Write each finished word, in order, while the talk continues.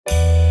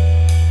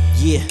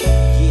Yeah,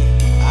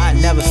 I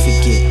never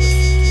forget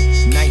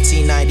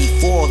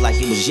 1994 like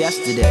it was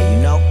yesterday,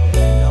 you know.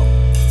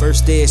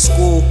 First day of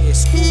school,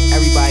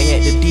 everybody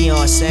had the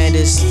Deion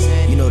Sanders,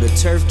 you know, the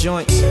turf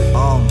joints.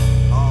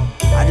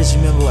 I just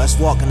remember us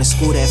walking to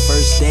school that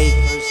first day,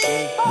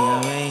 you know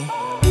what I mean?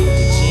 With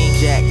the jean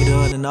jacket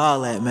on and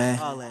all that, man.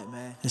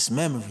 It's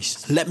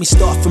memories. Let me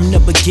start from the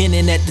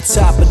beginning at the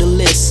top of the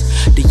list.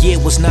 The year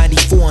was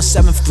 94, in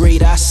 7th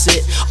grade I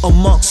sit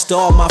amongst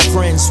all my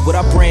friends with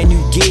our brand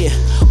new gear.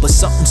 But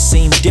something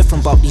seemed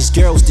different about these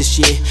girls this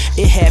year.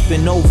 It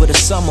happened over the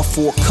summer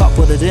for a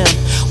couple of them.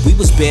 We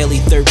was barely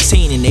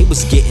 13 and they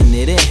was getting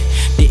it in.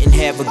 Didn't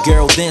have a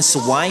girl then, so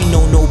I ain't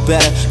know no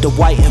better. The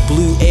white and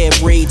blue air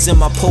braids in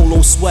my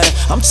polo sweater.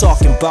 I'm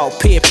talking about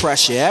peer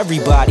pressure,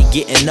 everybody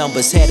getting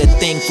numbers. Had a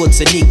thing for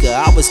Tanika,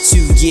 I was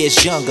 2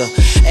 years younger.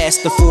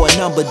 Asked her for a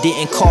number,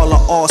 didn't call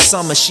her all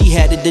summer. She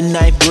had it in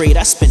 9th grade,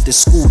 I spent the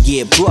school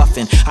year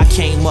bluffing. I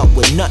came up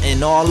with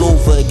nothing all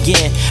over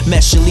again.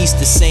 Met Shalise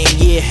the same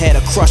year, had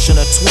a crush on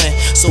her twin.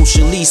 So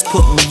Shalise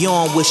put me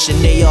on with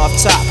Shanae off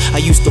top. I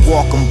used to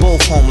walk them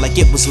both home like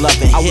it was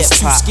loving hip-hop. I was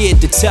too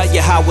scared to tell you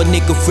how a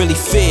nigga really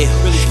feel.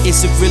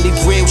 Is it really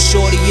real,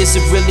 shorty? Is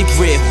it really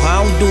real?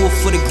 I don't do it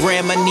for the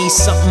gram, I need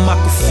something I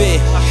can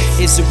feel.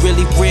 Is it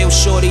really real,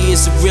 shorty?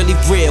 Is it really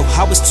real?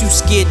 I was too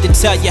scared to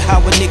tell you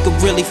how a nigga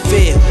really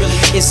feel.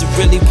 Is it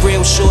really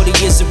real, shorty?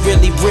 Is it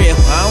really real?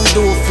 I don't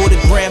do it for the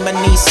gram, I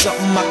need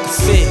something I can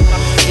feel.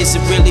 Is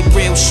it really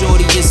real,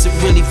 shorty? Is it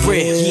really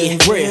real? Yeah,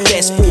 real.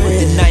 Fast forward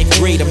to 9th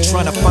grade, I'm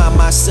trying to find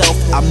myself.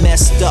 I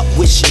messed up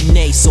with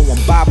Shanae, so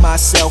I'm by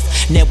myself.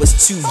 Now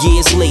it's 2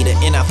 years later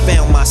and I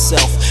found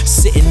myself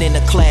sitting in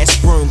a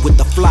classroom with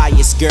the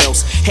flyest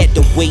girls. Had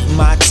to wait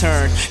my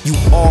turn. You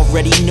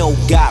already know,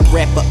 got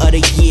rapper of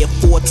the year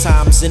 4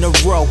 times in a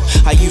row.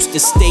 I used to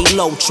stay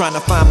low, trying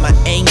to find my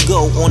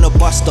angle on a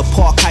bus to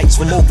Park Heights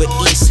from over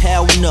east.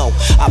 Hell no,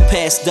 I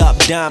passed up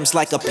dimes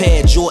like a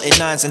pair of Jordan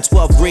 9s in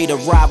 12th grade.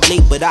 Arrived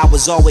late, but I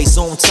was always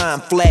on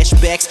time.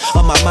 Flashbacks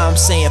of my mom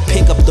saying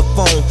pick up the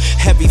phone.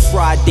 Every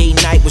Friday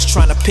night was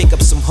trying to pick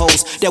up some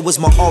hoes. That was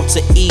my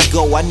alter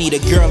ego. I need a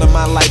girl in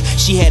my life.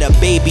 She had a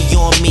baby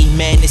on me,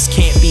 man, this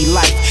can't be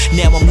life.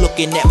 Now I'm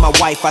looking at my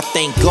wife, I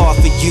thank God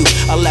for you.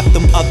 I left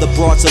them other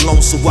broads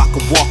alone so I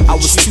could walk. I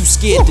was too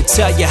scared to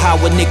tell you how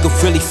a nigga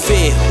really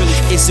feel.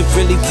 Is it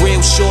really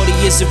real, shorty?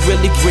 Is it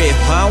really real?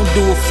 I don't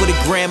do it for the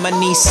gram, I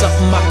need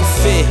something I can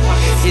feel.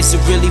 Is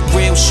it really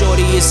real,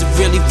 shorty? Is it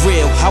really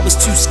real? I was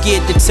too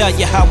scared to tell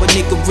you how a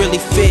nigga really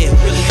feel.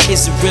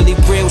 Is it really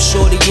real,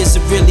 shorty? Is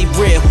it really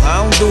real?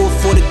 I don't do it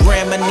for the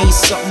gram, I need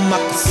something I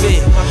can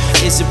feel.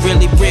 Is it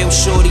really real,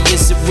 shorty?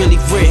 Is it really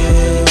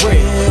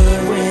real?